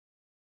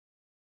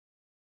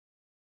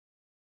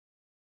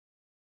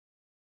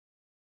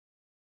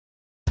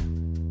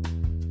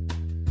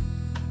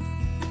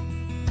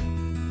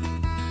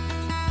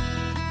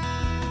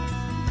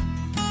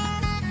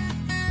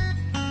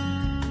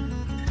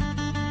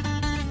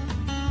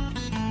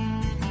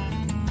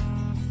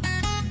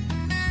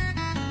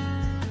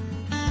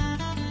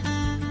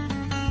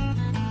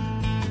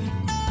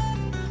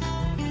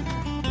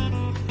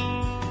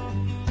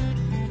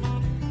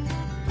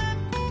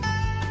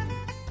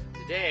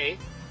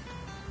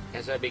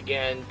as I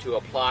begin to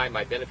apply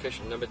my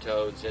beneficial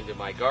nematodes into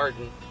my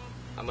garden,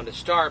 I'm going to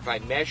start by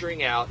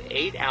measuring out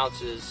 8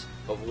 ounces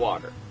of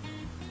water.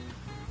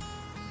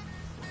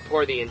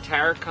 Pour the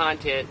entire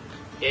content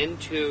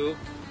into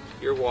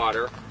your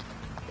water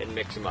and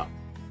mix them up.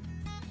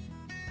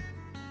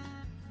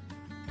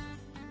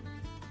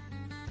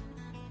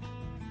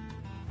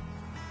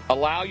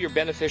 Allow your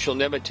beneficial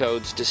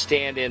nematodes to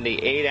stand in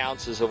the 8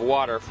 ounces of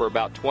water for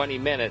about 20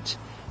 minutes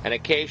and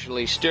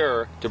occasionally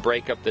stir to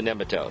break up the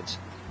nematodes.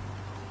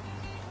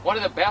 One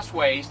of the best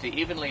ways to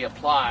evenly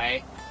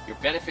apply your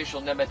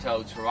beneficial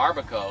nematodes from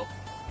ARBICO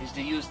is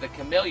to use the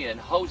Chameleon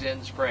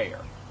hose-end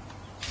sprayer.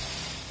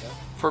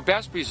 For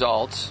best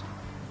results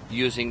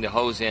using the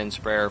hose-end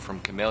sprayer from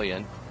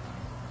Chameleon,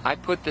 I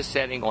put the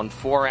setting on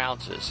 4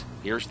 ounces.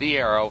 Here's the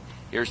arrow,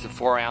 here's the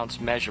 4-ounce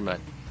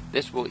measurement.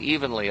 This will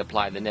evenly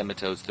apply the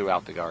nematodes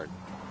throughout the garden.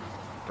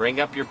 Bring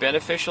up your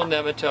beneficial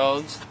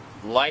nematodes,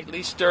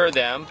 lightly stir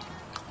them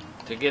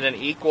to get an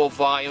equal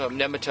volume of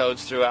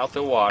nematodes throughout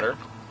the water.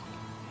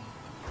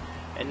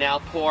 And now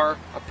pour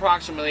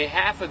approximately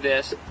half of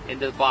this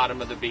into the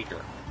bottom of the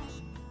beaker.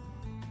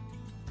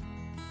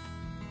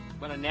 I'm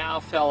going to now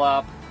fill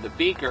up the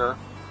beaker,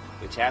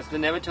 which has the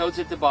nematodes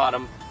at the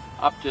bottom,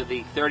 up to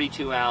the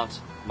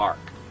 32-ounce mark.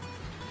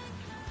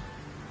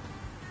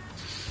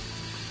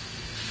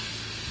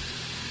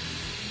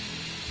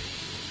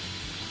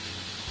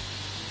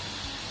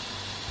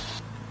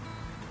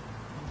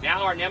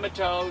 Now our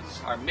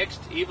nematodes are mixed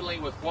evenly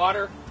with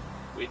water.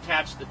 We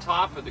attach the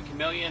top of the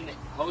Chameleon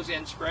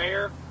hose-end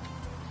sprayer,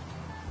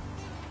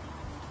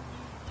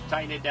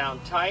 tighten it down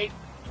tight,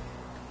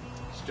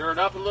 stir it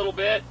up a little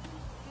bit,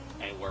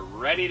 and we're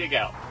ready to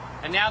go.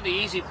 And now the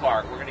easy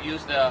part. We're going to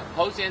use the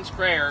hose-end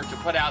sprayer to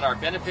put out our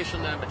beneficial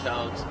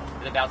nematodes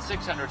in about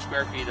 600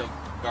 square feet of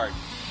garden.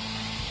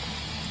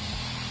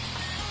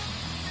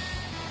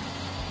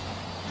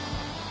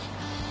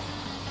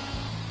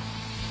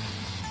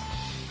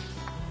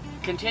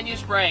 Continue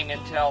spraying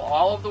until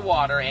all of the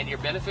water and your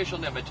beneficial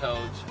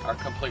nematodes are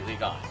completely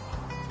gone.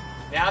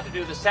 Now to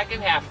do the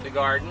second half of the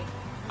garden,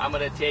 I'm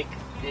going to take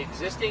the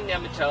existing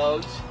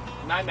nematodes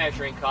in my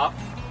measuring cup,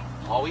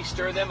 always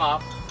stir them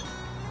up,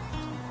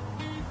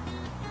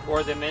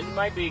 pour them into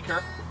my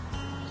beaker,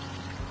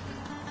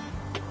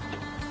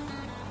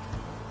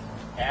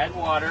 add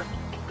water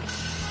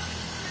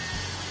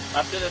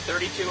up to the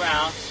 32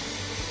 ounce,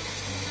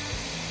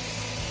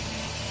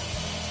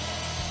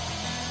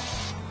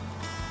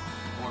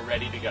 we're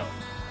ready to go.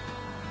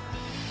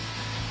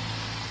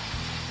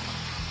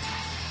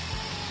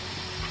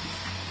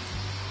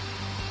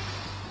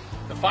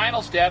 The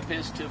final step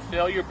is to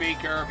fill your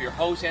beaker of your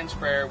hose-end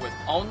sprayer with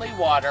only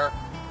water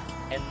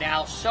and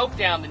now soak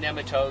down the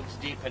nematodes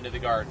deep into the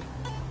garden.